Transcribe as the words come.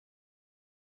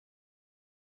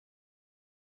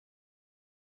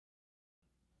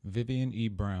Vivian E.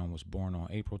 Browne was born on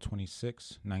April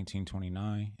 26,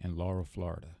 1929, in Laurel,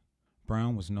 Florida.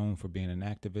 Browne was known for being an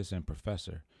activist and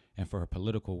professor, and for her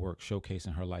political work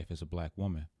showcasing her life as a black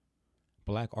woman.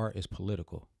 "Black art is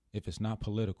political. If it's not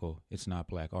political, it's not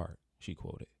black art," she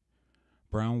quoted.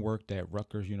 Browne worked at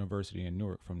Rutgers University in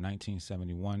Newark from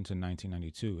 1971 to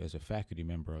 1992 as a faculty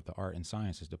member of the Art and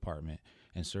Sciences Department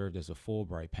and served as a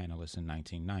Fulbright panelist in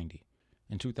 1990.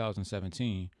 In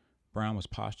 2017, Browne was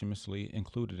posthumously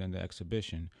included in the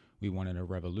exhibition "We Wanted a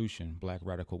Revolution, Black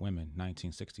Radical Women,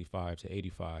 1965 to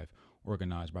 85,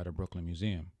 organized by the Brooklyn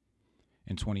Museum.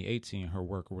 In 2018, her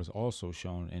work was also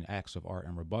shown in Acts of Art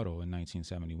and Rebuttal in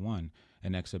 1971,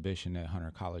 an exhibition at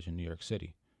Hunter College in New York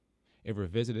City. It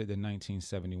revisited the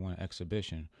 1971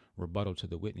 exhibition, Rebuttal, to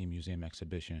the Whitney Museum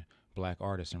Exhibition, Black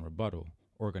Artists in Rebuttal,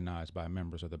 organized by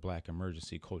members of the Black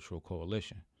Emergency Cultural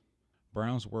Coalition.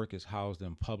 Browne's work is housed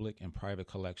in public and private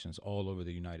collections all over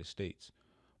the United States.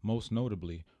 Most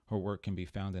notably, her work can be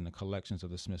found in the collections of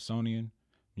the Smithsonian,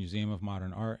 Museum of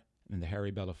Modern Art, and the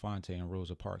Harry Belafonte and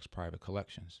Rosa Parks private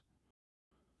collections.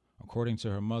 According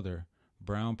to her mother,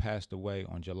 Browne passed away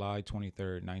on July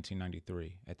 23,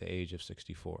 1993, at the age of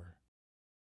 64.